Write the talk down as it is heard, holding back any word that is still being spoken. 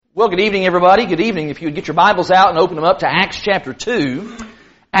Well, good evening, everybody. Good evening. If you would get your Bibles out and open them up to Acts chapter 2.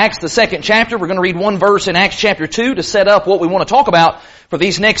 Acts, the second chapter. We're going to read one verse in Acts chapter 2 to set up what we want to talk about for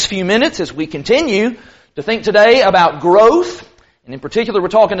these next few minutes as we continue to think today about growth. And in particular, we're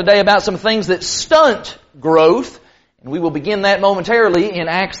talking today about some things that stunt growth. And we will begin that momentarily in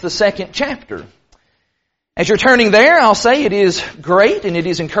Acts, the second chapter. As you're turning there, I'll say it is great and it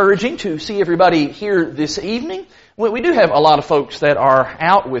is encouraging to see everybody here this evening. We do have a lot of folks that are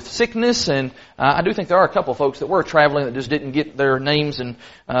out with sickness, and I do think there are a couple of folks that were traveling that just didn't get their names and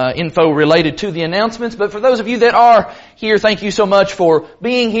info related to the announcements. But for those of you that are here, thank you so much for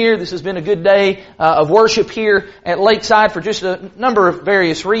being here. This has been a good day of worship here at Lakeside for just a number of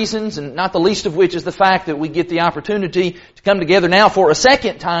various reasons, and not the least of which is the fact that we get the opportunity to come together now for a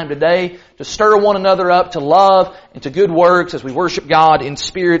second time today to stir one another up to love and to good works as we worship God in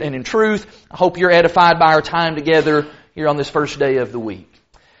spirit and in truth. I hope you're edified by our time together here on this first day of the week.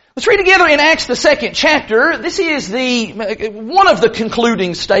 Let's read together in Acts the second chapter. This is one of the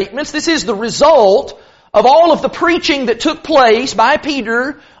concluding statements. This is the result of all of the preaching that took place by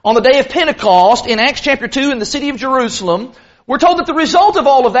Peter on the day of Pentecost in Acts chapter 2 in the city of Jerusalem. We're told that the result of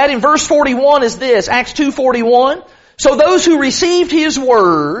all of that in verse 41 is this, Acts 2:41. So those who received his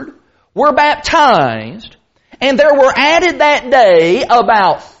word were baptized, and there were added that day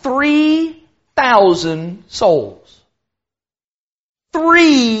about 3,000 souls.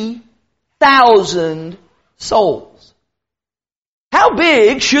 3,000 souls. How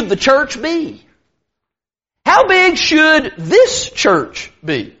big should the church be? How big should this church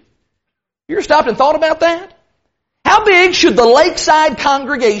be? You ever stopped and thought about that? How big should the Lakeside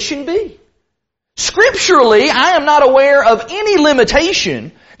congregation be? Scripturally, I am not aware of any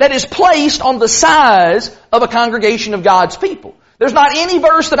limitation that is placed on the size of a congregation of God's people. There's not any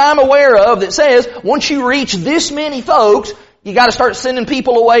verse that I'm aware of that says once you reach this many folks, you got to start sending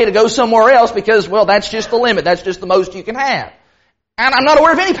people away to go somewhere else because, well, that's just the limit. That's just the most you can have. And I'm not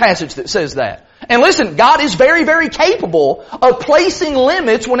aware of any passage that says that. And listen, God is very, very capable of placing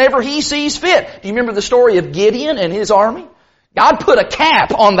limits whenever He sees fit. Do you remember the story of Gideon and his army? God put a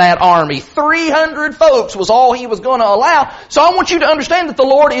cap on that army. 300 folks was all He was going to allow. So I want you to understand that the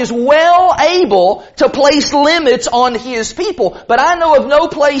Lord is well able to place limits on His people. But I know of no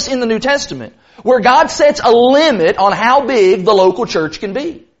place in the New Testament where God sets a limit on how big the local church can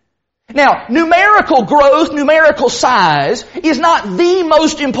be. Now, numerical growth, numerical size is not the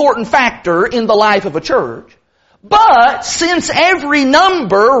most important factor in the life of a church. But since every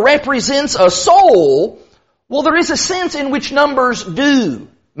number represents a soul, well, there is a sense in which numbers do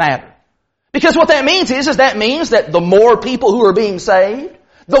matter. Because what that means is that means that the more people who are being saved,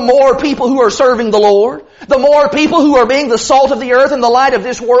 the more people who are serving the Lord, the more people who are being the salt of the earth and the light of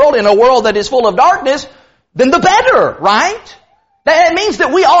this world in a world that is full of darkness, then the better, right? That means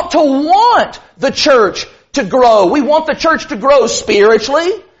that we ought to want the church to grow. We want the church to grow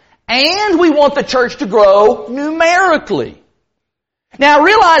spiritually, and we want the church to grow numerically. Now, I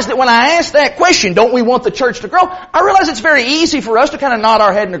realize that when I ask that question, don't we want the church to grow? I realize it's very easy for us to kind of nod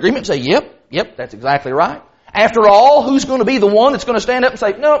our head in agreement and say, yep, that's exactly right. After all, who's going to be the one that's going to stand up and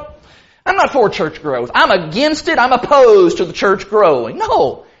say, no, I'm not for church growth. I'm against it. I'm opposed to the church growing.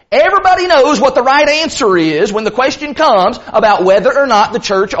 No. Everybody knows what the right answer is when the question comes about whether or not the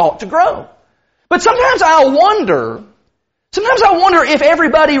church ought to grow. But sometimes I wonder if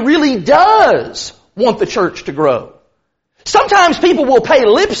everybody really does want the church to grow. Sometimes people will pay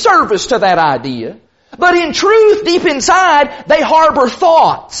lip service to that idea, but in truth, deep inside, they harbor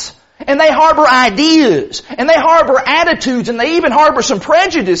thoughts, and they harbor ideas, and they harbor attitudes, and they even harbor some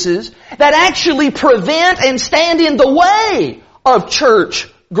prejudices that actually prevent and stand in the way of church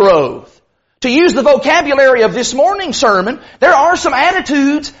growth. To use the vocabulary of this morning's sermon, there are some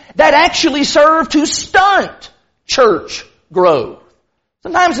attitudes that actually serve to stunt church growth.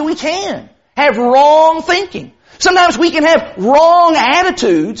 Sometimes we can have wrong thinking. Sometimes we can have wrong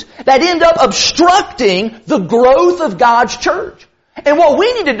attitudes that end up obstructing the growth of God's church. And what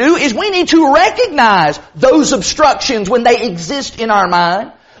we need to do is we need to recognize those obstructions when they exist in our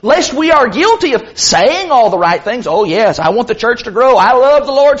mind, lest we are guilty of saying all the right things. Oh yes, I want the church to grow. I love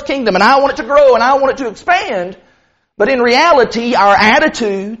the Lord's kingdom and I want it to grow and I want it to expand. But in reality, our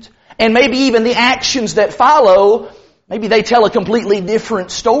attitudes and maybe even the actions that follow, maybe they tell a completely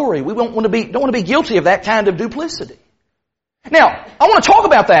different story. We don't want to be guilty of that kind of duplicity. Now, I want to talk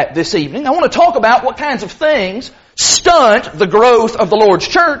about that this evening. I want to talk about what kinds of things stunt the growth of the Lord's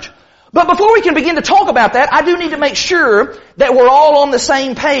church. But before we can begin to talk about that, I do need to make sure that we're all on the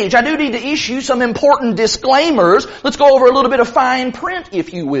same page. I do need to issue some important disclaimers. Let's go over a little bit of fine print,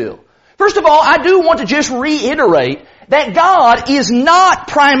 if you will. First of all, I do want to just reiterate that God is not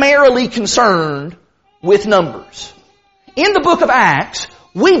primarily concerned with numbers. In the book of Acts,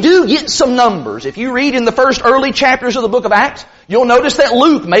 we do get some numbers. If you read in the first early chapters of the book of Acts, you'll notice that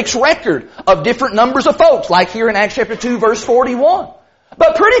Luke makes record of different numbers of folks, like here in Acts chapter 2, verse 41.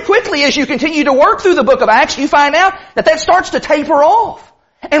 But pretty quickly, as you continue to work through the book of Acts, you find out that starts to taper off.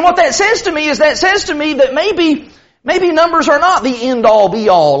 And what that says to me is that maybe numbers are not the end-all,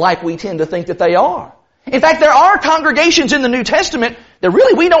 be-all like we tend to think that they are. In fact, there are congregations in the New Testament that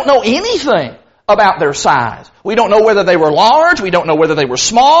really we don't know anything about their size. We don't know whether they were large, we don't know whether they were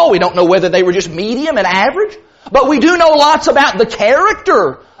small, we don't know whether they were just medium and average, but we do know lots about the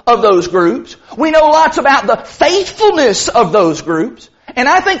character of those groups. We know lots about the faithfulness of those groups. And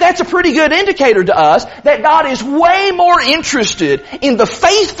I think that's a pretty good indicator to us that God is way more interested in the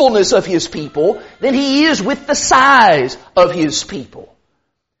faithfulness of His people than He is with the size of His people.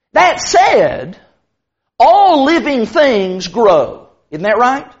 That said, all living things grow. Isn't that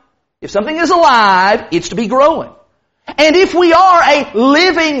right? If something is alive, it's to be growing. And if we are a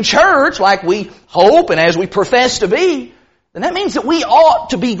living church, like we hope and as we profess to be, then that means that we ought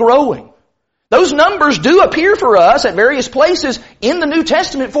to be growing. Those numbers do appear for us at various places in the New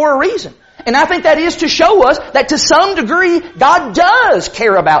Testament for a reason. And I think that is to show us that to some degree God does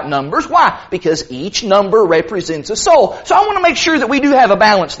care about numbers. Why? Because each number represents a soul. So I want to make sure that we do have a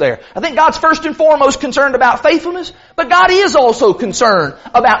balance there. I think God's first and foremost concerned about faithfulness, but God is also concerned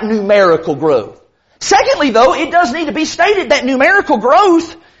about numerical growth. Secondly, though, it does need to be stated that numerical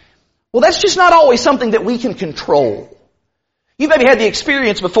growth, well, that's just not always something that we can control. You've maybe had the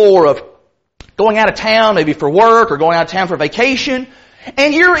experience before of going out of town, maybe for work or going out of town for vacation,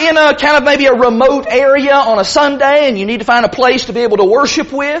 and you're in a kind of maybe a remote area on a Sunday and you need to find a place to be able to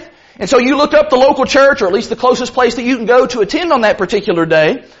worship with. And so you look up the local church, or at least the closest place that you can go to attend on that particular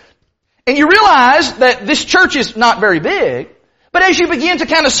day, and you realize that this church is not very big, but as you begin to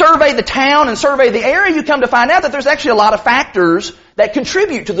kind of survey the town and survey the area, you come to find out that there's actually a lot of factors that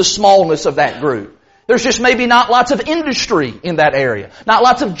contribute to the smallness of that group. There's just maybe not lots of industry in that area, not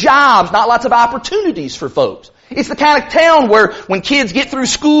lots of jobs, not lots of opportunities for folks. It's the kind of town where when kids get through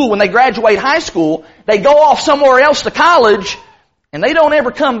school, when they graduate high school, they go off somewhere else to college and they don't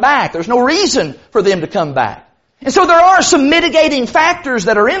ever come back. There's no reason for them to come back. And so there are some mitigating factors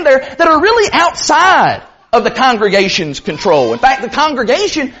that are in there that are really outside of the congregation's control. In fact, the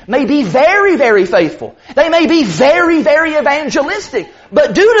congregation may be very, very faithful. They may be very, very evangelistic.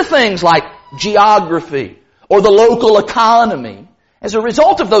 But due to things like geography or the local economy, as a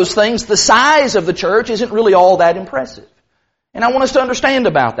result of those things, the size of the church isn't really all that impressive. And I want us to understand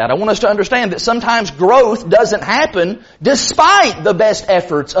about that. I want us to understand that sometimes growth doesn't happen despite the best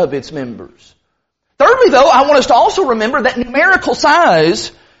efforts of its members. Thirdly, though, I want us to also remember that numerical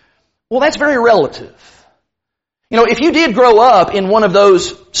size, well, that's very relative. You know, if you did grow up in one of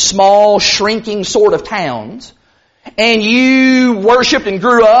those small, shrinking sort of towns, and you worshiped and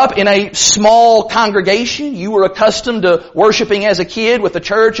grew up in a small congregation, you were accustomed to worshiping as a kid with a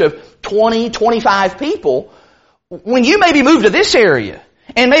church of 20, 25 people, when you maybe moved to this area,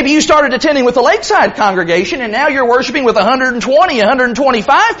 and maybe you started attending with the Lakeside congregation, and now you're worshiping with 120,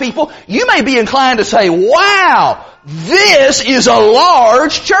 125 people, you may be inclined to say, wow, this is a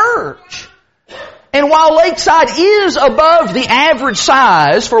large church. And while Lakeside is above the average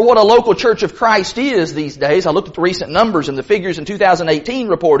size for what a local Church of Christ is these days, I looked at the recent numbers and the figures in 2018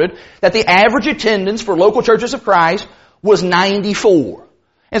 reported that the average attendance for local Churches of Christ was 94.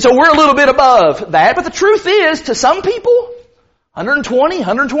 And so we're a little bit above that. But the truth is, to some people, 120,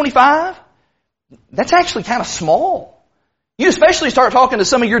 125, that's actually kind of small. You especially start talking to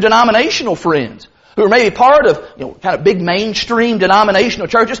some of your denominational friends who are maybe part of, kind of big mainstream denominational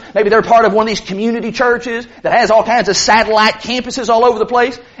churches. Maybe they're part of one of these community churches that has all kinds of satellite campuses all over the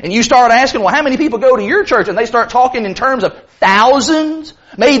place. And you start asking, well, how many people go to your church? And they start talking in terms of thousands,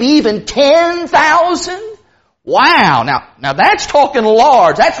 maybe even 10,000. Wow. Now that's talking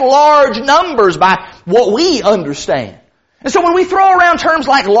large. That's large numbers by what we understand. And so when we throw around terms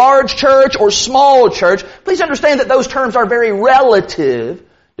like large church or small church, please understand that those terms are very relative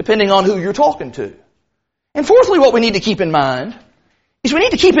depending on who you're talking to. And fourthly, what we need to keep in mind is we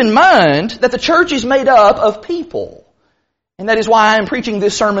need to keep in mind that the church is made up of people. And that is why I'm preaching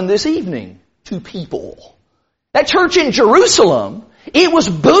this sermon this evening to people. That church in Jerusalem, it was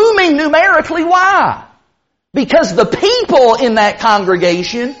booming numerically. Why? Because the people in that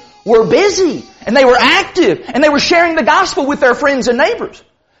congregation were busy and they were active and they were sharing the gospel with their friends and neighbors.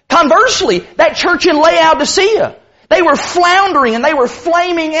 Conversely, that church in Laodicea, they were floundering and they were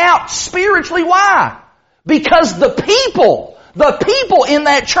flaming out spiritually. Why? Because the people in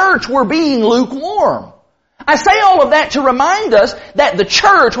that church were being lukewarm. I say all of that to remind us that the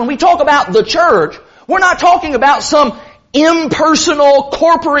church, when we talk about the church, we're not talking about some impersonal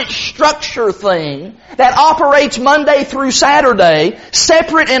corporate structure thing that operates Monday through Saturday,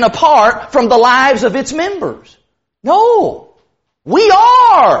 separate and apart from the lives of its members. No. We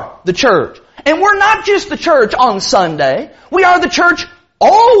are the church. And we're not just the church on Sunday. We are the church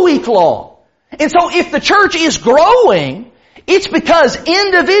all week long. And so if the church is growing, it's because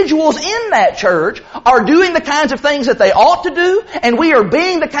individuals in that church are doing the kinds of things that they ought to do, and we are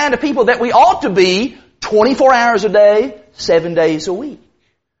being the kind of people that we ought to be 24 hours a day, 7 days a week.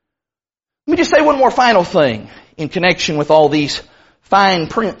 Let me just say one more final thing in connection with all these fine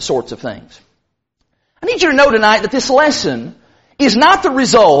print sorts of things. I need you to know tonight that this lesson is not the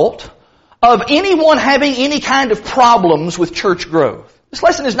result of anyone having any kind of problems with church growth. This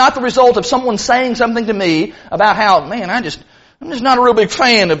lesson is not the result of someone saying something to me about how, man, I'm just not a real big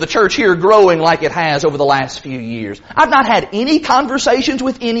fan of the church here growing like it has over the last few years. I've not had any conversations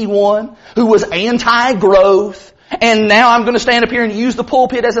with anyone who was anti-growth, and now I'm going to stand up here and use the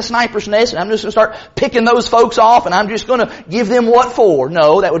pulpit as a sniper's nest, and I'm just going to start picking those folks off, and I'm just going to give them what for.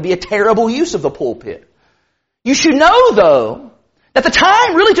 No, that would be a terrible use of the pulpit. You should know, though, that the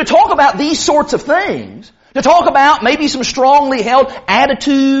time really to talk about these sorts of things, to talk about maybe some strongly held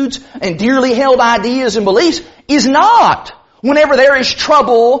attitudes and dearly held ideas and beliefs, is not whenever there is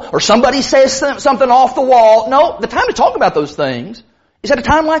trouble or somebody says something off the wall. No, the time to talk about those things is at a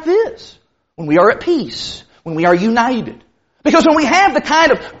time like this, when we are at peace, when we are united. Because when we have the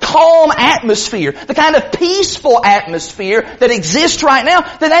kind of calm atmosphere, the kind of peaceful atmosphere that exists right now,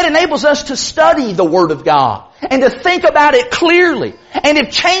 then that enables us to study the Word of God and to think about it clearly. And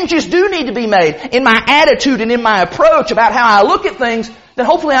if changes do need to be made in my attitude and in my approach about how I look at things, then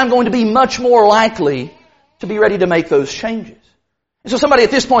hopefully I'm going to be much more likely to be ready to make those changes. And so somebody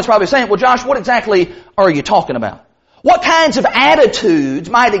at this point is probably saying, well, Josh, what exactly are you talking about? What kinds of attitudes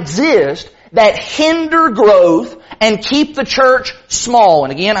might exist that hinder growth and keep the church small?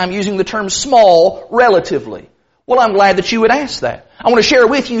 And again, I'm using the term small relatively. Well, I'm glad that you would ask that. I want to share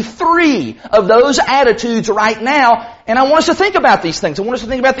with you 3 of those attitudes right now, and I want us to think about these things. I want us to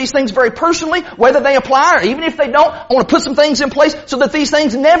think about these things very personally, whether they apply or even if they don't. I want to put some things in place so that these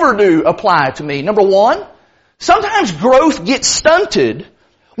things never do apply to me. Number 1, sometimes growth gets stunted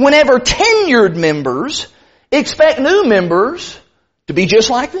whenever tenured members expect new members to be just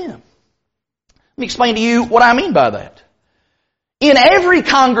like them. Let me explain to you what I mean by that. In every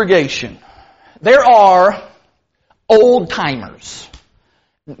congregation, there are old-timers.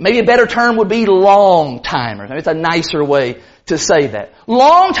 Maybe a better term would be long-timers. Maybe it's a nicer way to say that.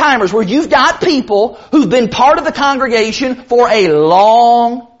 Long-timers, where you've got people who've been part of the congregation for a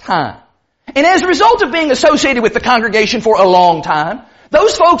long time. And as a result of being associated with the congregation for a long time,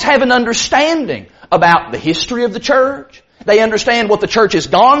 those folks have an understanding about the history of the church. They understand what the church has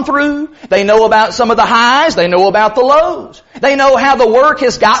gone through. They know about some of the highs. They know about the lows. They know how the work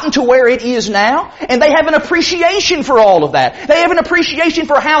has gotten to where it is now. And they have an appreciation for all of that. They have an appreciation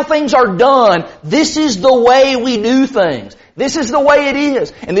for how things are done. This is the way we do things. This is the way it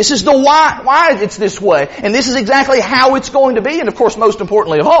is. And this is the why it's this way. And this is exactly how it's going to be. And of course, most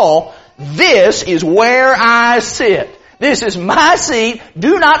importantly of all, this is where I sit. This is my seat.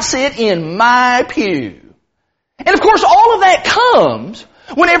 Do not sit in my pew. And of course, all of that comes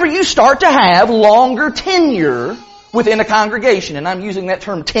whenever you start to have longer tenure within a congregation. And I'm using that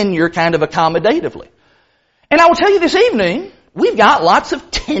term tenure kind of accommodatively. And I will tell you this evening, we've got lots of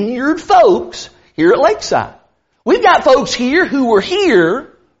tenured folks here at Lakeside. We've got folks here who were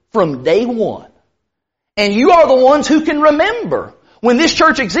here from day one. And you are the ones who can remember when this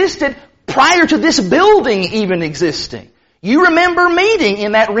church existed prior to this building even existing. You remember meeting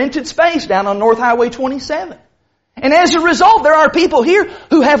in that rented space down on North Highway 27. And as a result, there are people here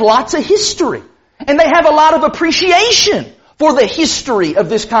who have lots of history. And they have a lot of appreciation for the history of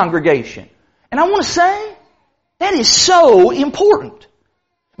this congregation. And I want to say, that is so important.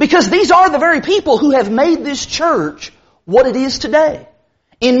 Because these are the very people who have made this church what it is today.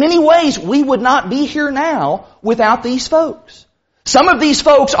 In many ways, we would not be here now without these folks. Some of these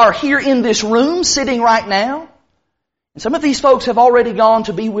folks are here in this room sitting right now. And some of these folks have already gone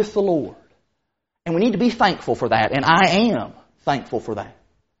to be with the Lord. And we need to be thankful for that. And I am thankful for that.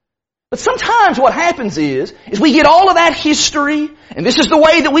 But sometimes what happens is we get all of that history, and this is the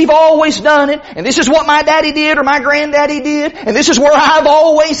way that we've always done it, and this is what my daddy did or my granddaddy did, and this is where I've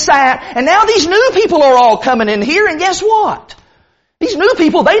always sat. And now these new people are all coming in here, and guess what? These new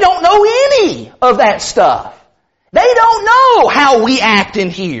people, they don't know any of that stuff. They don't know how we act in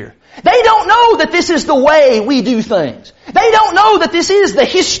here. They don't know that this is the way we do things. They don't know that this is the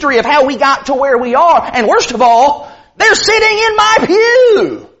history of how we got to where we are. And worst of all, they're sitting in my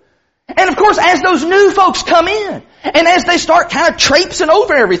pew. And of course, as those new folks come in, and as they start kind of traipsing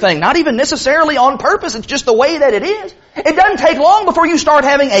over everything, not even necessarily on purpose, it's just the way that it is, it doesn't take long before you start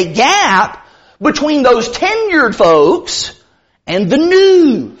having a gap between those tenured folks and the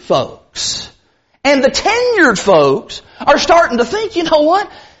new folks. And the tenured folks are starting to think, you know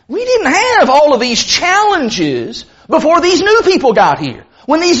what? We didn't have all of these challenges before these new people got here.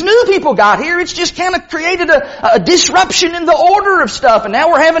 When these new people got here, it's just kind of created a disruption in the order of stuff, and now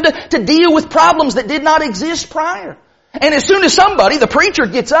we're having to deal with problems that did not exist prior. And as soon as somebody, the preacher,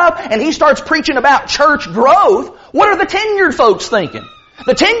 gets up and he starts preaching about church growth, what are the tenured folks thinking?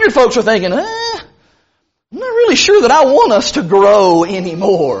 The tenured folks are thinking, I'm not really sure that I want us to grow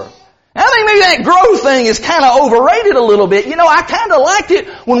anymore. I think maybe that growth thing is kind of overrated a little bit. You know, I kind of liked it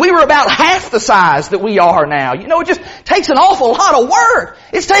when we were about half the size that we are now. You know, it just takes an awful lot of work.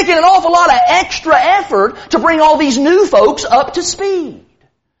 It's taking an awful lot of extra effort to bring all these new folks up to speed.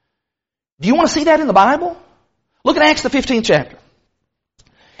 Do you want to see that in the Bible? Look at Acts the 15th chapter.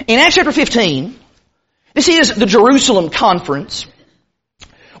 In Acts chapter 15, this is the Jerusalem conference,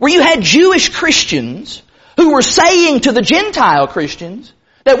 where you had Jewish Christians who were saying to the Gentile Christians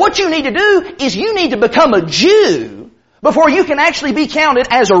that what you need to do is you need to become a Jew before you can actually be counted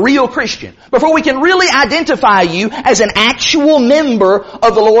as a real Christian. Before we can really identify you as an actual member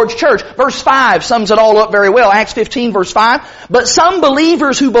of the Lord's church. Verse 5 sums it all up very well. Acts 15 verse 5. But some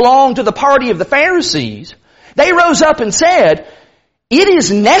believers who belonged to the party of the Pharisees, they rose up and said, it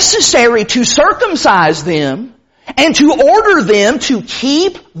is necessary to circumcise them and to order them to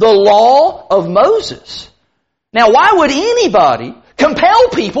keep the law of Moses. Now, why would anybody compel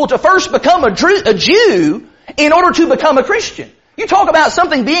people to first become a Jew in order to become a Christian? You talk about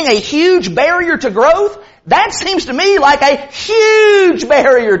something being a huge barrier to growth. That seems to me like a huge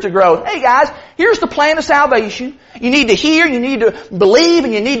barrier to growth. Hey guys, here's the plan of salvation. You need to hear, you need to believe,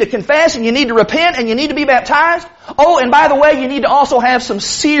 and you need to confess, and you need to repent, and you need to be baptized. Oh, and by the way, you need to also have some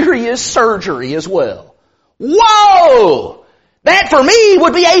serious surgery as well. Whoa! That for me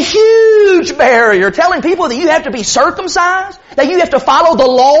would be a huge barrier, telling people that you have to be circumcised, that you have to follow the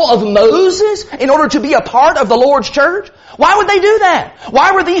law of Moses in order to be a part of the Lord's church. Why would they do that?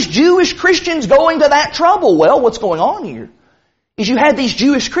 Why were these Jewish Christians going to that trouble? Well, what's going on here is you had these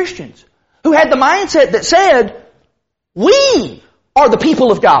Jewish Christians who had the mindset that said, we are the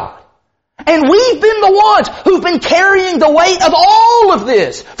people of God. And we've been the ones who've been carrying the weight of all of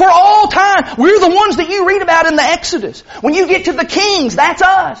this for all time. We're the ones that you read about in the Exodus. When you get to the Kings, that's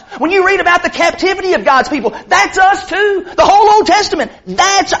us. When you read about the captivity of God's people, that's us too. The whole Old Testament,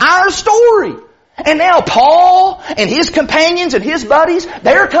 that's our story. And now Paul and his companions and his buddies,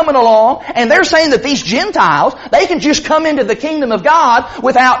 they're coming along and they're saying that these Gentiles, they can just come into the kingdom of God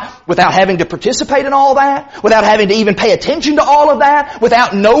without having to participate in all that, without having to even pay attention to all of that,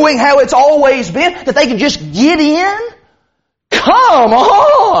 without knowing how it's always been, that they can just get in? Come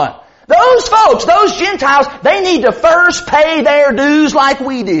on! Those folks, those Gentiles, they need to first pay their dues like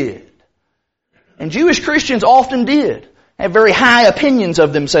we did. And Jewish Christians often did have very high opinions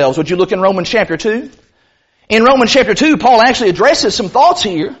of themselves. Would you look in Romans chapter 2? In Romans chapter 2, Paul actually addresses some thoughts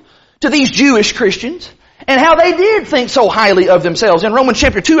here to these Jewish Christians and how they did think so highly of themselves. In Romans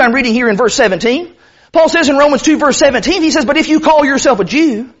chapter 2, I'm reading here in verse 17. Paul says in Romans 2 verse 17, he says, but if you call yourself a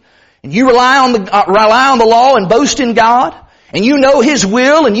Jew and you rely on the law and boast in God and you know His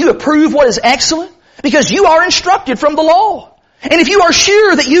will and you approve what is excellent because you are instructed from the law. And if you are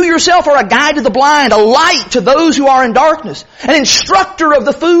sure that you yourself are a guide to the blind, a light to those who are in darkness, an instructor of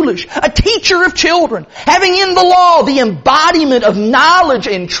the foolish, a teacher of children, having in the law the embodiment of knowledge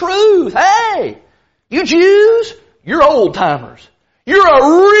and truth. Hey, you Jews, you're old timers. You're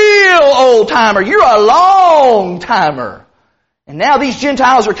a real old timer. You're a long timer. And now these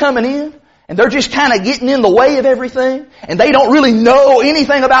Gentiles are coming in and they're just kind of getting in the way of everything. And they don't really know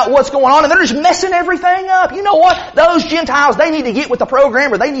anything about what's going on. And they're just messing everything up. You know what? Those Gentiles, they need to get with the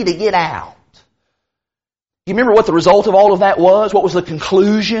program or they need to get out. You remember what the result of all of that was? What was the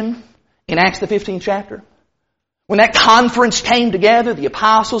conclusion in Acts the 15th chapter? When that conference came together, the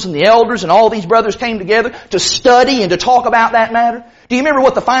apostles and the elders and all these brothers came together to study and to talk about that matter. Do you remember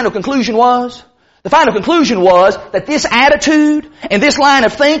what the final conclusion was? The final conclusion was that this attitude and this line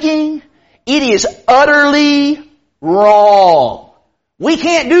of thinking, it is utterly wrong. We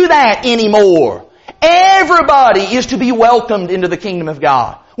can't do that anymore. Everybody is to be welcomed into the kingdom of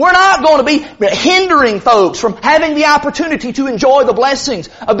God. We're not going to be hindering folks from having the opportunity to enjoy the blessings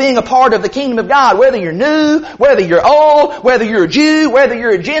of being a part of the kingdom of God. Whether you're new, whether you're old, whether you're a Jew, whether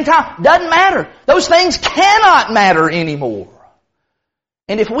you're a Gentile, doesn't matter. Those things cannot matter anymore.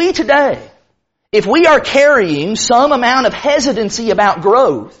 And if we today, if we are carrying some amount of hesitancy about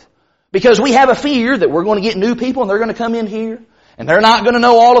growth, because we have a fear that we're going to get new people and they're going to come in here, and they're not going to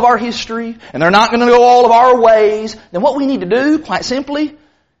know all of our history, and they're not going to know all of our ways, then what we need to do, quite simply,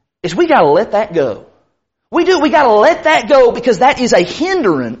 is we got to let that go. We got to let that go because that is a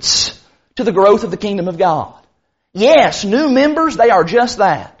hindrance to the growth of the kingdom of God. Yes, new members, they are just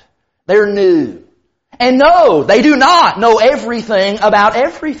that. They're new. And no, they do not know everything about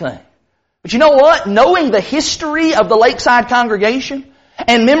everything. But you know what? Knowing the history of the Lakeside congregation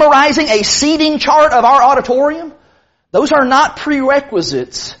and memorizing a seating chart of our auditorium, those are not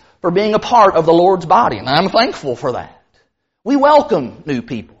prerequisites for being a part of the Lord's body. And I'm thankful for that. We welcome new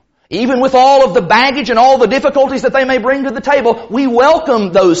people. Even with all of the baggage and all the difficulties that they may bring to the table, we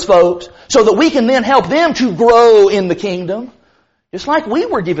welcome those folks so that we can then help them to grow in the kingdom, just like we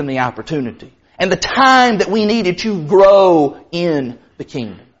were given the opportunity and the time that we needed to grow in the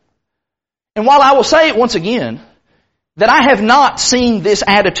kingdom. And while I will say it once again, that I have not seen this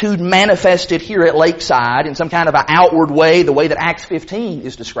attitude manifested here at Lakeside in some kind of an outward way, the way that Acts 15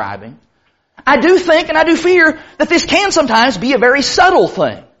 is describing, I do think and I do fear that this can sometimes be a very subtle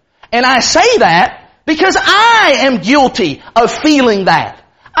thing. And I say that because I am guilty of feeling that.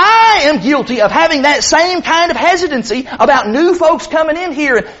 I am guilty of having that same kind of hesitancy about new folks coming in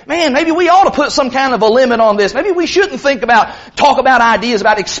here. And man, maybe we ought to put some kind of a limit on this. Maybe we shouldn't talk about ideas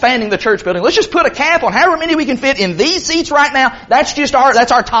about expanding the church building. Let's just put a cap on however many we can fit in these seats right now.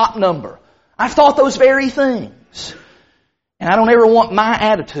 That's our top number. I've thought those very things. And I don't ever want my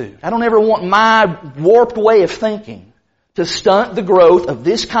attitude, I don't ever want my warped way of thinking to stunt the growth of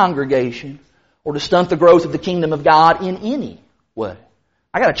this congregation or to stunt the growth of the kingdom of God in any way.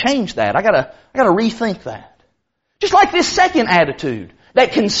 I got to change that. I got to rethink that. Just like this second attitude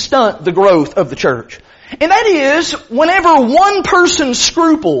that can stunt the growth of the church. And that is whenever one person's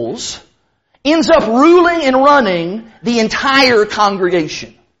scruples ends up ruling and running the entire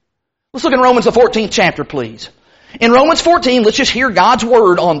congregation. Let's look in Romans the 14th chapter, please. In Romans 14, let's just hear God's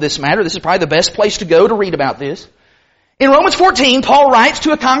word on this matter. This is probably the best place to go to read about this. In Romans 14, Paul writes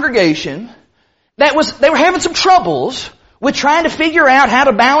to a congregation they were having some troubles with trying to figure out how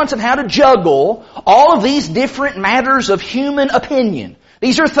to balance and how to juggle all of these different matters of human opinion.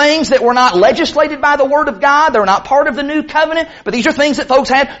 These are things that were not legislated by the Word of God. They're not part of the New Covenant, but these are things that folks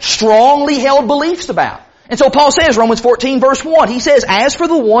had strongly held beliefs about. And so Paul says, Romans 14 verse 1, he says, "As for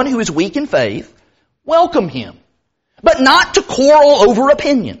the one who is weak in faith, welcome him, but not to quarrel over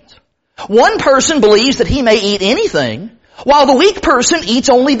opinions. One person believes that he may eat anything, while the weak person eats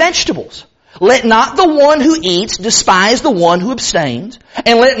only vegetables. Let not the one who eats despise the one who abstains,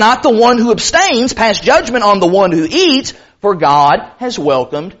 and let not the one who abstains pass judgment on the one who eats, for God has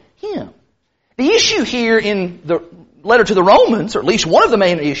welcomed him." The issue here in the letter to the Romans, or at least one of the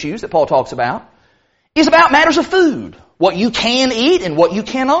main issues that Paul talks about, is about matters of food. What you can eat and what you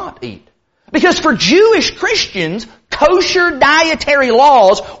cannot eat. Because for Jewish Christians, kosher dietary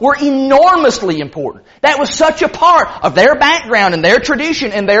laws were enormously important. That was such a part of their background and their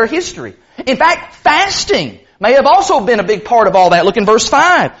tradition and their history. In fact, fasting may have also been a big part of all that. Look in verse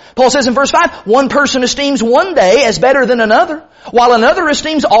 5. Paul says in verse 5, "One person esteems one day as better than another, while another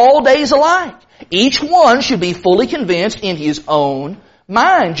esteems all days alike. Each one should be fully convinced in his own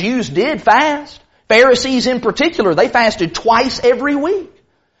mind." Jews did fast. Pharisees in particular, they fasted twice every week.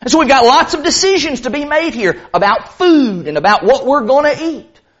 And so we've got lots of decisions to be made here about food and about what we're going to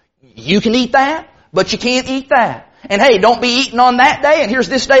eat. You can eat that, but you can't eat that. And hey, don't be eating on that day, and here's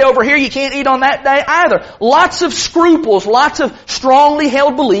this day over here, you can't eat on that day either. Lots of scruples, lots of strongly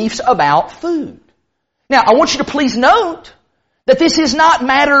held beliefs about food. Now, I want you to please note that this is not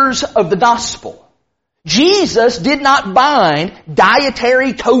matters of the gospel. Jesus did not bind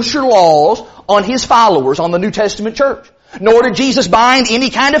dietary kosher laws on his followers, on the New Testament church. Nor did Jesus bind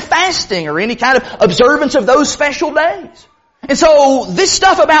any kind of fasting or any kind of observance of those special days. And so this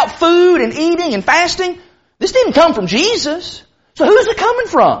stuff about food and eating and fasting, this didn't come from Jesus. So who's it coming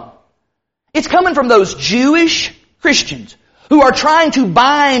from? It's coming from those Jewish Christians who are trying to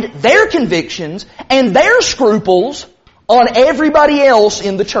bind their convictions and their scruples on everybody else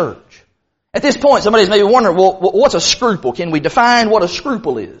in the church. At this point, somebody's maybe wondering, well, what's a scruple? Can we define what a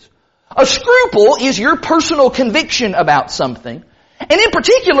scruple is? A scruple is your personal conviction about something. And in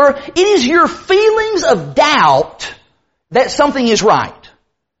particular, it is your feelings of doubt that something is right.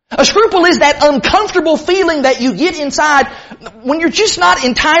 A scruple is that uncomfortable feeling that you get inside when you're just not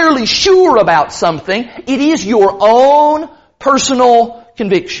entirely sure about something. It is your own personal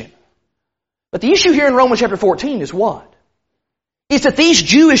conviction. But the issue here in Romans chapter 14 is what? It's that these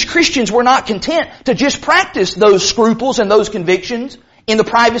Jewish Christians were not content to just practice those scruples and those convictions in the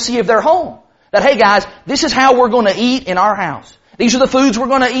privacy of their home. That, hey guys, this is how we're going to eat in our house. These are the foods we're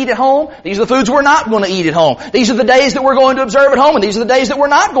going to eat at home. These are the foods we're not going to eat at home. These are the days that we're going to observe at home, and these are the days that we're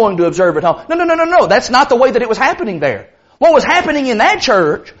not going to observe at home. No. That's not the way that it was happening there. What was happening in that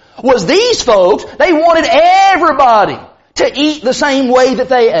church was these folks, they wanted everybody to eat the same way that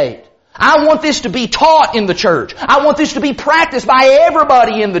they ate. I want this to be taught in the church. I want this to be practiced by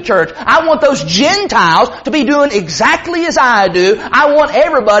everybody in the church. I want those Gentiles to be doing exactly as I do. I want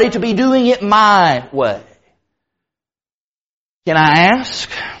everybody to be doing it my way. Can I ask,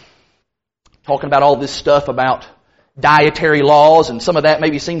 talking about all this stuff about dietary laws, and some of that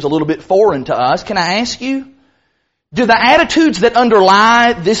maybe seems a little bit foreign to us, can I ask you, do the attitudes that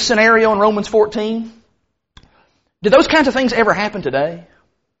underlie this scenario in Romans 14, do those kinds of things ever happen today?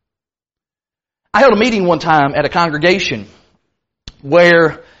 I held a meeting one time at a congregation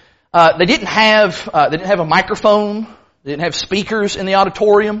where they didn't have a microphone, they didn't have speakers in the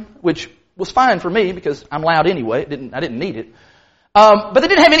auditorium, which was fine for me because I'm loud anyway. I didn't need it. But they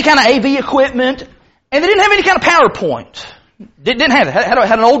didn't have any kind of AV equipment, and they didn't have any kind of PowerPoint. Didn't have it.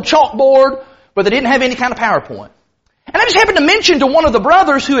 Had an old chalkboard, but they didn't have any kind of PowerPoint. And I just happened to mention to one of the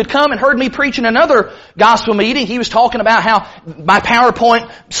brothers who had come and heard me preach in another gospel meeting, he was talking about how my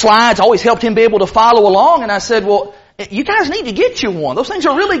PowerPoint slides always helped him be able to follow along, and I said, well, you guys need to get you one. Those things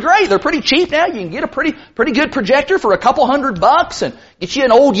are really great. They're pretty cheap now. You can get a pretty good projector for $200 and get you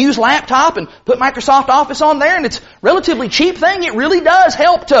an old used laptop and put Microsoft Office on there, and it's a relatively cheap thing. It really does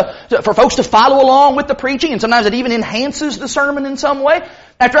help for folks to follow along with the preaching, and sometimes it even enhances the sermon in some way.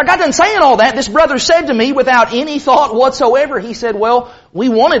 After I got done saying all that, this brother said to me without any thought whatsoever, he said, well, we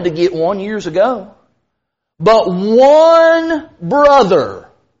wanted to get one years ago, but one brother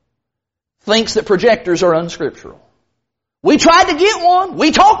thinks that projectors are unscriptural. We tried to get one. We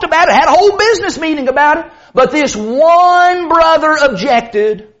talked about it, had a whole business meeting about it, but this one brother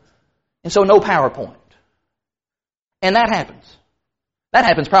objected, and so no PowerPoint. And that happens. That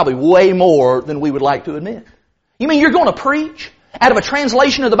happens probably way more than we would like to admit. You mean you're going to preach out of a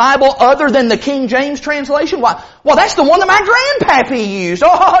translation of the Bible other than the King James translation? Why? Well, that's the one that my grandpappy used.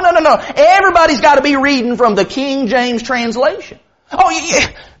 Oh, no. Everybody's got to be reading from the King James translation. Oh,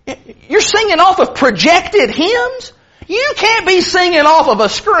 you're singing off of projected hymns? You can't be singing off of a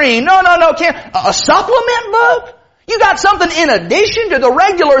screen. No, can't. A supplement book? You got something in addition to the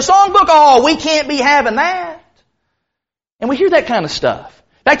regular songbook? Oh, we can't be having that. And we hear that kind of stuff.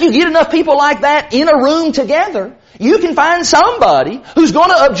 In fact, you get enough people like that in a room together, you can find somebody who's going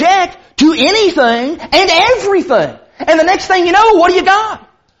to object to anything and everything. And the next thing you know, what do you got?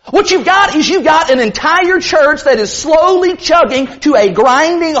 What you've got is you've got an entire church that is slowly chugging to a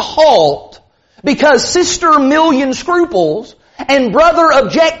grinding halt because Sister Million Scruples and Brother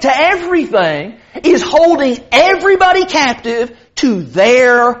Object to Everything is holding everybody captive to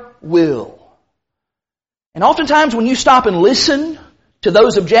their will. And oftentimes when you stop and listen to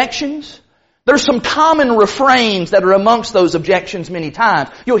those objections, there's some common refrains that are amongst those objections many times.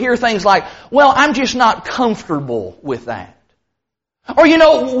 You'll hear things like, well, I'm just not comfortable with that. Or,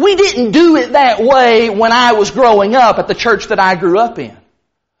 we didn't do it that way when I was growing up at the church that I grew up in.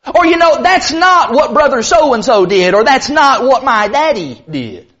 Or, that's not what Brother So-and-so did, or that's not what my daddy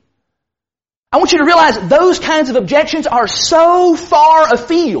did. I want you to realize those kinds of objections are so far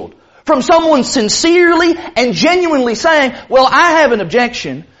afield from someone sincerely and genuinely saying, well, I have an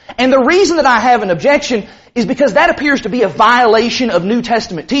objection, and the reason that I have an objection is because that appears to be a violation of New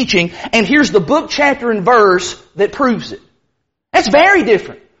Testament teaching, and here's the book, chapter, and verse that proves it. That's very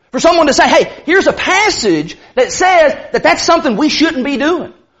different. For someone to say, hey, here's a passage that says that that's something we shouldn't be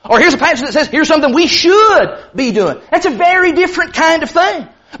doing. Or here's a passage that says here's something we should be doing. That's a very different kind of thing.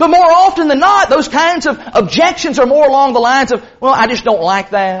 But more often than not, those kinds of objections are more along the lines of, well, I just don't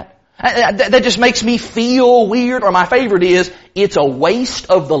like that. That just makes me feel weird. Or my favorite is, it's a waste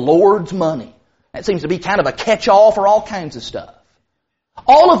of the Lord's money. That seems to be kind of a catch-all for all kinds of stuff.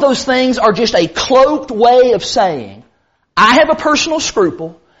 All of those things are just a cloaked way of saying, I have a personal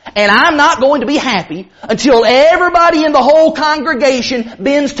scruple, and I'm not going to be happy until everybody in the whole congregation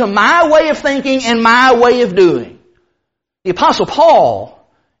bends to my way of thinking and my way of doing. The Apostle Paul,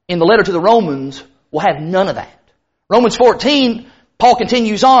 in the letter to the Romans, will have none of that. Romans 14, Paul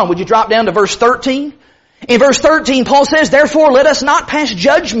continues on. Would you drop down to verse 13? In verse 13, Paul says, therefore let us not pass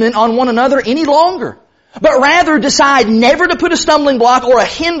judgment on one another any longer, but rather decide never to put a stumbling block or a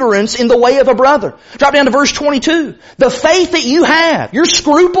hindrance in the way of a brother. Drop down to verse 22. The faith that you have, your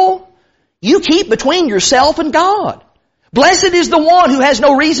scruple, you keep between yourself and God. Blessed is the one who has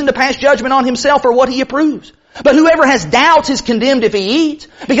no reason to pass judgment on himself or what he approves. But whoever has doubts is condemned if he eats,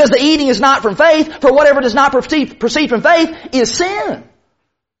 because the eating is not from faith, for whatever does not proceed from faith is sin.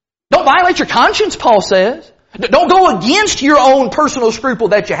 Don't violate your conscience, Paul says. Don't go against your own personal scruple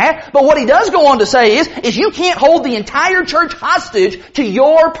that you have. But what he does go on to say is you can't hold the entire church hostage to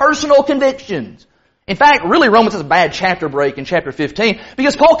your personal convictions. In fact, really Romans has a bad chapter break in chapter 15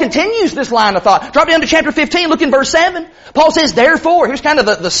 because Paul continues this line of thought. Drop down to chapter 15, look in verse 7. Paul says, therefore, here's kind of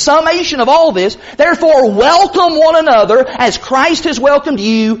the summation of all this. Therefore, welcome one another as Christ has welcomed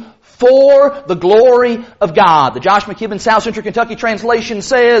you for the glory of God. The Josh McKibben South Central Kentucky translation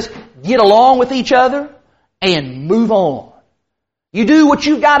says, get along with each other and move on. You do what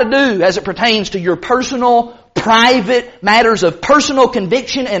you've got to do as it pertains to your personal, private matters of personal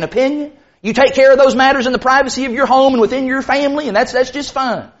conviction and opinion. You take care of those matters in the privacy of your home and within your family, and that's just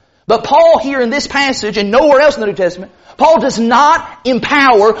fine. But Paul here in this passage, and nowhere else in the New Testament, Paul does not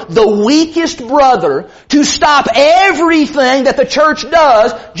empower the weakest brother to stop everything that the church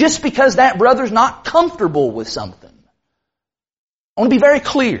does just because that brother's not comfortable with something. I want to be very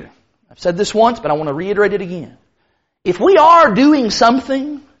clear. I've said this once, but I want to reiterate it again. If we are doing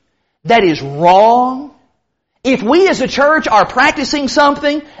something that is wrong, if we as a church are practicing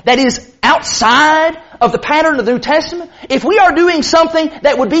something that is outside of the pattern of the New Testament, if we are doing something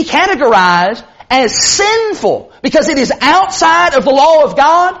that would be categorized as sinful because it is outside of the law of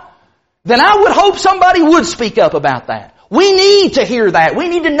God, then I would hope somebody would speak up about that. We need to hear that. We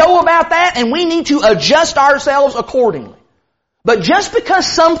need to know about that, and we need to adjust ourselves accordingly. But just because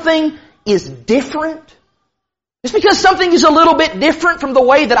something is different, just because something is a little bit different from the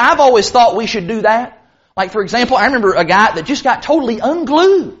way that I've always thought we should do that, like, for example, I remember a guy that just got totally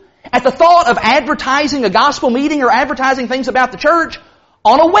unglued at the thought of advertising a gospel meeting or advertising things about the church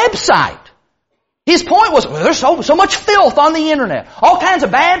on a website. His point was, well, there's so much filth on the internet. All kinds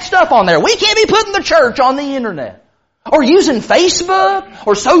of bad stuff on there. We can't be putting the church on the internet. Or using Facebook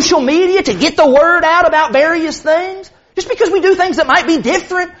or social media to get the word out about various things. Just because we do things that might be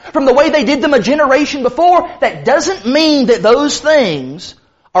different from the way they did them a generation before, that doesn't mean that those things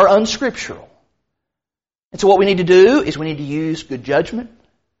are unscriptural. And so what we need to do is we need to use good judgment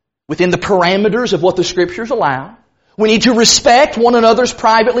within the parameters of what the Scriptures allow. We need to respect one another's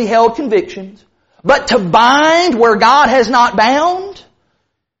privately held convictions. But to bind where God has not bound,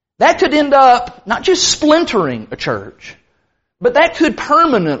 that could end up not just splintering a church, but that could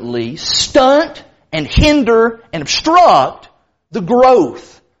permanently stunt and hinder and obstruct the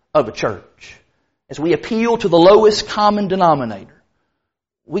growth of a church. As we appeal to the lowest common denominator,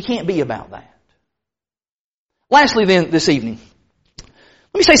 we can't be about that. Lastly then, this evening,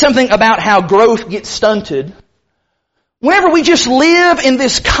 let me say something about how growth gets stunted. Whenever we just live in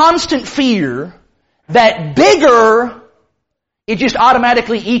this constant fear that bigger, it just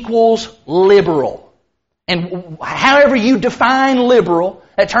automatically equals liberal. And however you define liberal,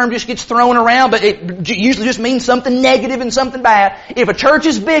 that term just gets thrown around, but it usually just means something negative and something bad. If a church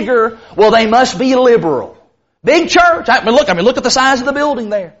is bigger, well, they must be liberal. Big church. Look at the size of the building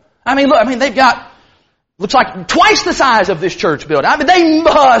there. They've got, looks like twice the size of this church building. They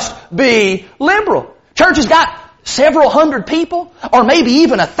must be liberal. Church has got several hundred people, or maybe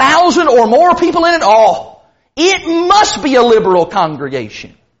even 1,000 or more people in it. Oh, it must be a liberal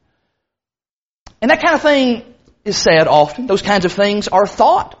congregation. And that kind of thing is said often. Those kinds of things are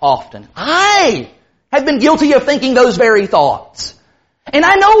thought often. I have been guilty of thinking those very thoughts. And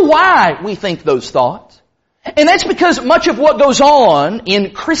I know why we think those thoughts. And that's because much of what goes on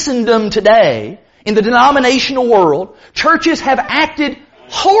in Christendom today, in the denominational world, churches have acted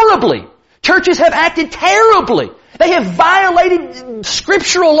horribly. Churches have acted terribly. They have violated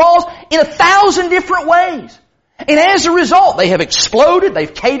scriptural laws in 1,000 different ways. And as a result, they have exploded.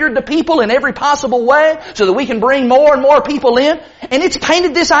 They've catered to people in every possible way so that we can bring more and more people in. And it's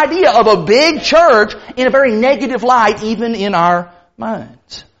painted this idea of a big church in a very negative light, even in our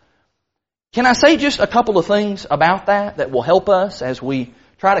minds. Can I say just a couple of things about that will help us as we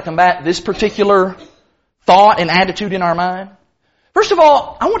try to combat this particular thought and attitude in our mind? First of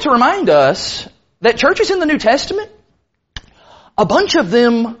all, I want to remind us that churches in the New Testament, a bunch of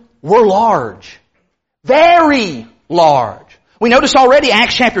them were large. Very large. We noticed already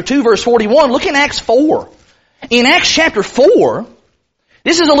Acts chapter 2 verse 41. Look in Acts 4. In Acts chapter 4,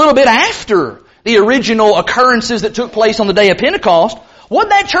 this is a little bit after the original occurrences that took place on the day of Pentecost. What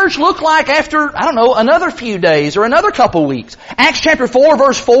did that church look like after, another few days or another couple weeks? Acts chapter 4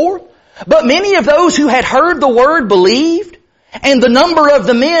 verse 4. But many of those who had heard the word believed, and the number of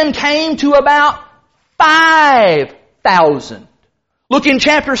the men came to about 5,000. Look in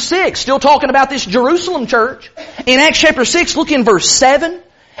chapter 6, still talking about this Jerusalem church. In Acts chapter 6, look in verse 7.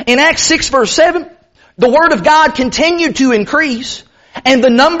 In Acts 6 verse 7, the word of God continued to increase, and the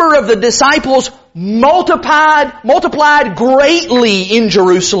number of the disciples multiplied greatly in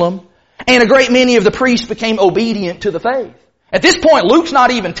Jerusalem, and a great many of the priests became obedient to the faith. At this point, Luke's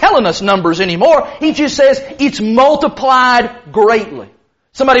not even telling us numbers anymore. He just says it's multiplied greatly.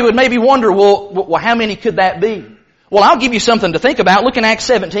 Somebody would maybe wonder, well, how many could that be? Well, I'll give you something to think about. Look in Acts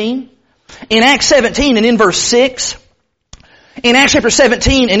 17. In Acts 17 and in verse 6, in Acts chapter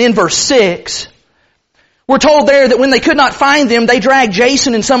 17 and in verse 6, we're told there that when they could not find them, they dragged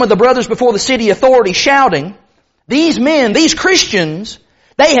Jason and some of the brothers before the city authorities, shouting, "These men, these Christians,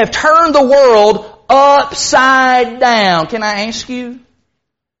 they have turned the world upside down." Can I ask you,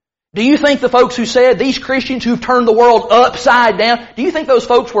 do you think the folks who said, these Christians who've turned the world upside down, do you think those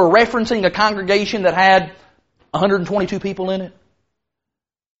folks were referencing a congregation that had 122 people in it?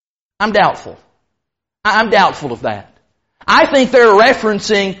 I'm doubtful. I'm doubtful of that. I think they're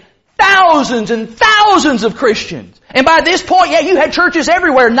referencing thousands and thousands of Christians. And by this point, yeah, you had churches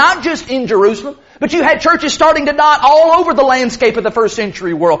everywhere, not just in Jerusalem, but you had churches starting to dot all over the landscape of the first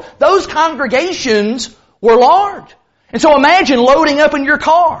century world. Those congregations were large. And so imagine loading up in your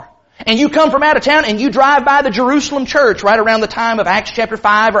car, and you come from out of town and you drive by the Jerusalem church right around the time of Acts chapter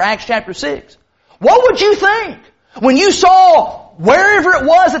 5 or Acts chapter 6. What would you think when you saw wherever it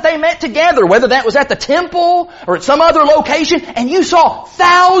was that they met together, whether that was at the temple or at some other location, and you saw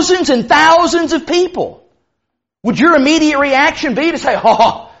thousands and thousands of people? Would your immediate reaction be to say,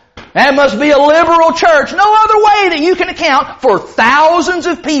 "Oh, that must be a liberal church"? No other way that you can account for thousands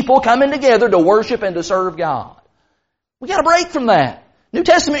of people coming together to worship and to serve God. We got to break from that. New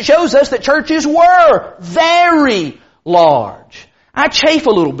Testament shows us that churches were very large. I chafe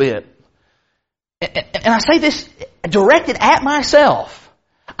a little bit. And I say this directed at myself.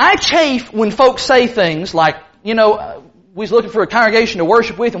 I chafe when folks say things like, we was looking for a congregation to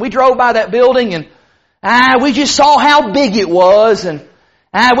worship with, and we drove by that building, and we just saw how big it was, and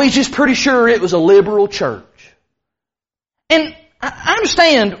we just pretty sure it was a liberal church. And I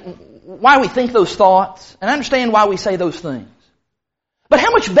understand why we think those thoughts, and I understand why we say those things. But how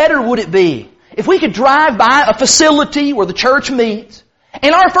much better would it be if we could drive by a facility where the church meets,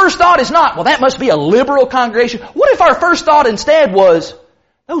 and our first thought is not, well, that must be a liberal congregation. What if our first thought instead was,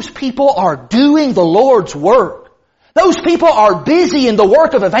 those people are doing the Lord's work. Those people are busy in the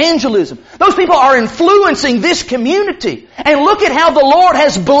work of evangelism. Those people are influencing this community. And look at how the Lord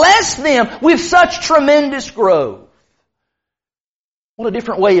has blessed them with such tremendous growth. What a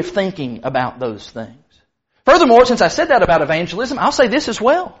different way of thinking about those things. Furthermore, since I said that about evangelism, I'll say this as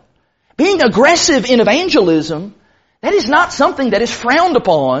well. Being aggressive in evangelism, that is not something that is frowned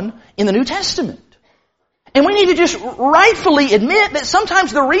upon in the New Testament. And we need to just rightfully admit that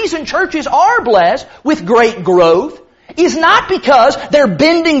sometimes the reason churches are blessed with great growth is not because they're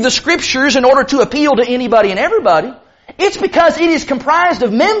bending the Scriptures in order to appeal to anybody and everybody. It's because it is comprised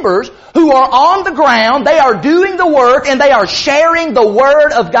of members who are on the ground, they are doing the work, and they are sharing the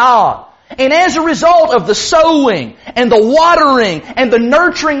Word of God. And as a result of the sowing and the watering and the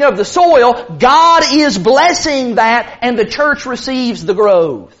nurturing of the soil, God is blessing that, and the church receives the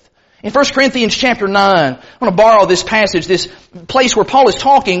growth. In 1 Corinthians chapter 9, I want to borrow this passage, this place where Paul is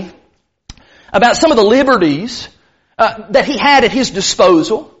talking about some of the liberties that he had at his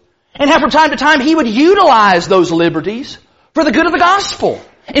disposal, and how from time to time he would utilize those liberties for the good of the gospel.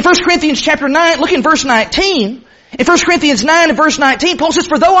 In 1 Corinthians chapter 9, look in verse 19. In 1 Corinthians 9 and verse 19, Paul says,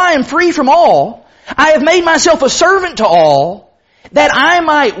 "For though I am free from all, I have made myself a servant to all, that I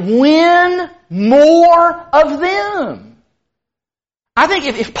might win more of them." I think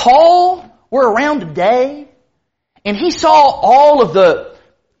if Paul were around today, and he saw all of the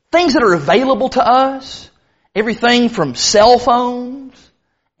things that are available to us, everything from cell phones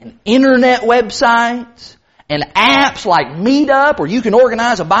and internet websites and apps like Meetup, where you can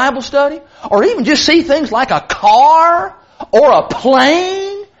organize a Bible study, or even just see things like a car or a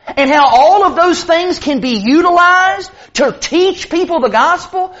plane, and how all of those things can be utilized to teach people the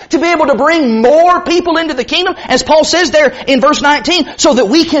gospel, to be able to bring more people into the kingdom, as Paul says there in verse 19, so that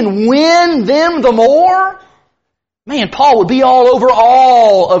we can win them the more. Man, Paul would be all over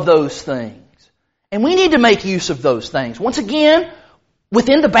all of those things. And we need to make use of those things. Once again,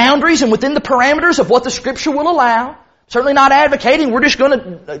 within the boundaries and within the parameters of what the Scripture will allow. Certainly not advocating we're just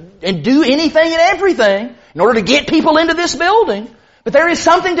going to do anything and everything in order to get people into this building. But there is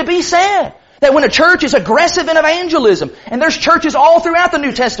something to be said That when a church is aggressive in evangelism, and there's churches all throughout the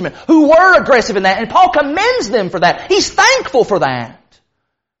New Testament who were aggressive in that, and Paul commends them for that. He's thankful for that.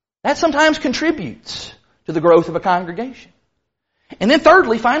 That sometimes contributes to the growth of a congregation. And then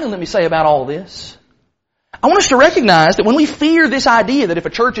thirdly, finally, let me say about all this, I want us to recognize that when we fear this idea that if a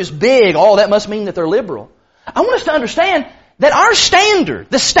church is big, that must mean that they're liberal. I want us to understand that our standard,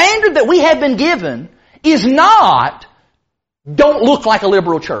 the standard that we have been given, is not, don't look like a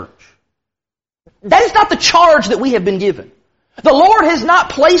liberal church. That is not the charge that we have been given. The Lord has not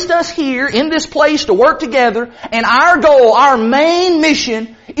placed us here in this place to work together, and our goal, our main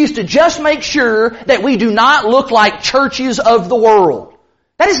mission, is to just make sure that we do not look like churches of the world.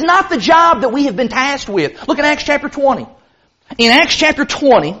 That is not the job that we have been tasked with. Look at Acts chapter 20. In Acts chapter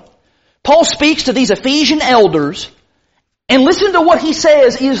 20, Paul speaks to these Ephesian elders, and listen to what he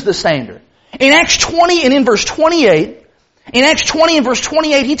says is the standard. In Acts 20 and in verse 28, in Acts 20 and verse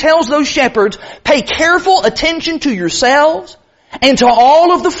 28, he tells those shepherds, pay careful attention to yourselves and to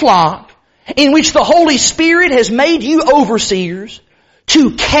all of the flock in which the Holy Spirit has made you overseers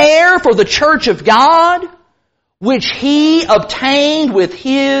to care for the church of God, which He obtained with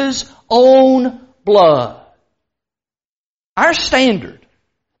His own blood. Our standard,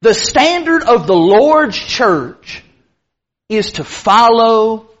 the standard of the Lord's church, is to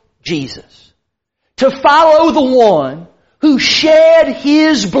follow Jesus. To follow the one who shed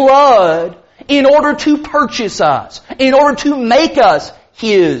His blood in order to purchase us, in order to make us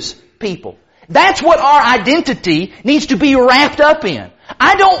His people. That's what our identity needs to be wrapped up in.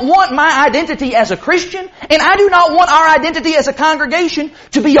 I don't want my identity as a Christian, and I do not want our identity as a congregation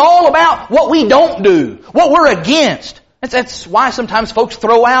to be all about what we don't do, what we're against. That's why sometimes folks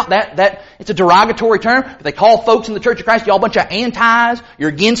throw out that it's a derogatory term. They call folks in the Church of Christ, y'all a bunch of antis, you're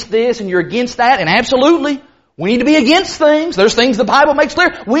against this and you're against that, and absolutely, we need to be against things. There's things the Bible makes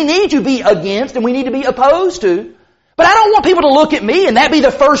clear we need to be against and we need to be opposed to. But I don't want people to look at me and that be the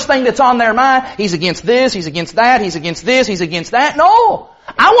first thing that's on their mind. He's against this, he's against that, he's against this, he's against that. No!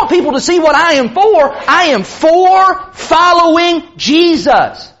 I want people to see what I am for. I am for following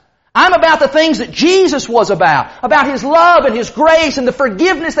Jesus. I'm about the things that Jesus was about His love and His grace and the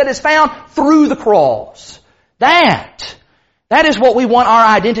forgiveness that is found through the cross. That is what we want our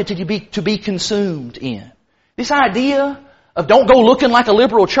identity to be consumed in. This idea of don't go looking like a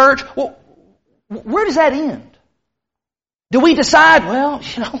liberal church, well, where does that end? Do we decide,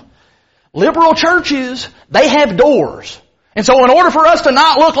 liberal churches, they have doors. And so in order for us to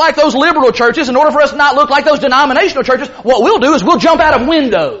not look like those liberal churches, in order for us to not look like those denominational churches, what we'll do is we'll jump out of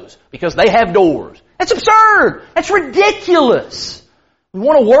windows because they have doors. That's absurd. That's ridiculous. We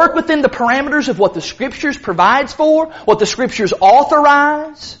want to work within the parameters of what the Scriptures provides for, what the Scriptures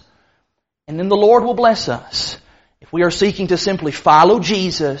authorize, and then the Lord will bless us if we are seeking to simply follow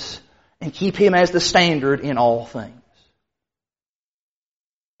Jesus and keep Him as the standard in all things.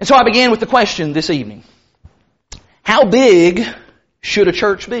 And so I began with the question this evening. How big should a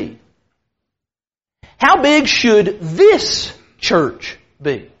church be? How big should this church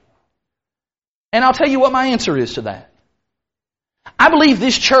be? And I'll tell you what my answer is to that. I believe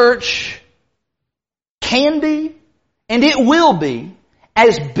this church can be, and it will be,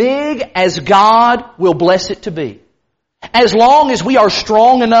 as big as God will bless it to be. As long as we are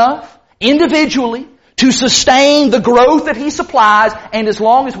strong enough, individually, to sustain the growth that He supplies, and as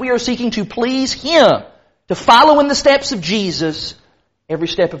long as we are seeking to please Him, to follow in the steps of Jesus every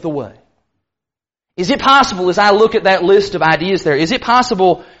step of the way. Is it possible, as I look at that list of ideas there, is it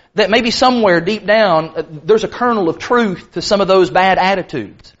possible that maybe somewhere deep down there's a kernel of truth to some of those bad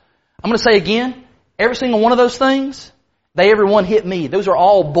attitudes? I'm going to say again, every single one of those things, every one hit me. Those are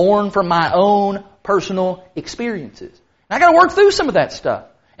all born from my own personal experiences. And I got to work through some of that stuff.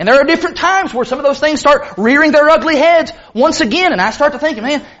 And there are different times where some of those things start rearing their ugly heads once again, and I start to think,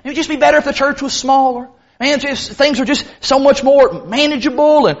 man, it would just be better if the church was smaller. Man, things are just so much more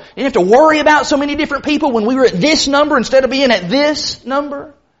manageable, and you didn't have to worry about so many different people when we were at this number instead of being at this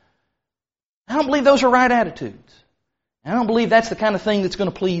number. I don't believe those are right attitudes. I don't believe that's the kind of thing that's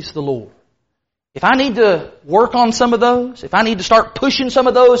going to please the Lord. If I need to work on some of those, if I need to start pushing some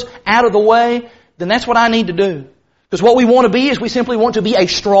of those out of the way, then that's what I need to do. Because what we want to be is we simply want to be a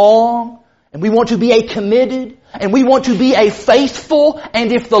strong, and we want to be a committed, and we want to be a faithful,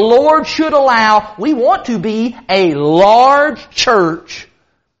 and if the Lord should allow, we want to be a large church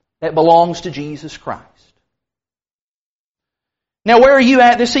that belongs to Jesus Christ. Now, where are you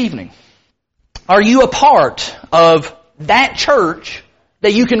at this evening? Are you a part of that church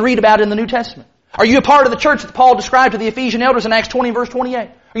that you can read about in the New Testament? Are you a part of the church that Paul described to the Ephesian elders in Acts 20 verse 28?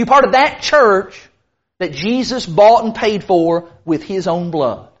 Are you part of that church that Jesus bought and paid for with His own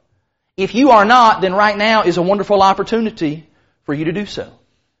blood? If you are not, then right now is a wonderful opportunity for you to do so.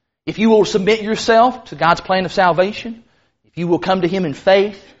 If you will submit yourself to God's plan of salvation, if you will come to Him in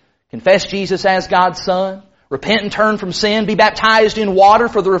faith, confess Jesus as God's Son, repent and turn from sin, be baptized in water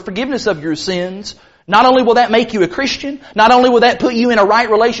for the forgiveness of your sins, not only will that make you a Christian, not only will that put you in a right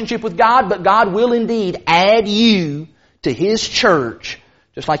relationship with God, but God will indeed add you to His church,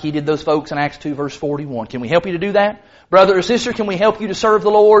 just like He did those folks in Acts 2 verse 41. Can we help you to do that? Brother or sister, can we help you to serve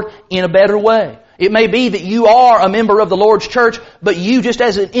the Lord in a better way? It may be that you are a member of the Lord's church, but you just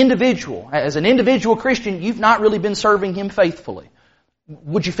as an individual Christian, you've not really been serving Him faithfully.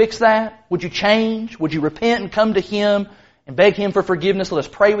 Would you fix that? Would you change? Would you repent and come to Him and beg Him for forgiveness? Let us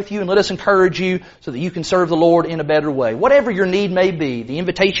pray with you and let us encourage you so that you can serve the Lord in a better way. Whatever your need may be, the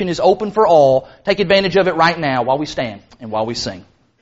invitation is open for all. Take advantage of it right now while we stand and while we sing.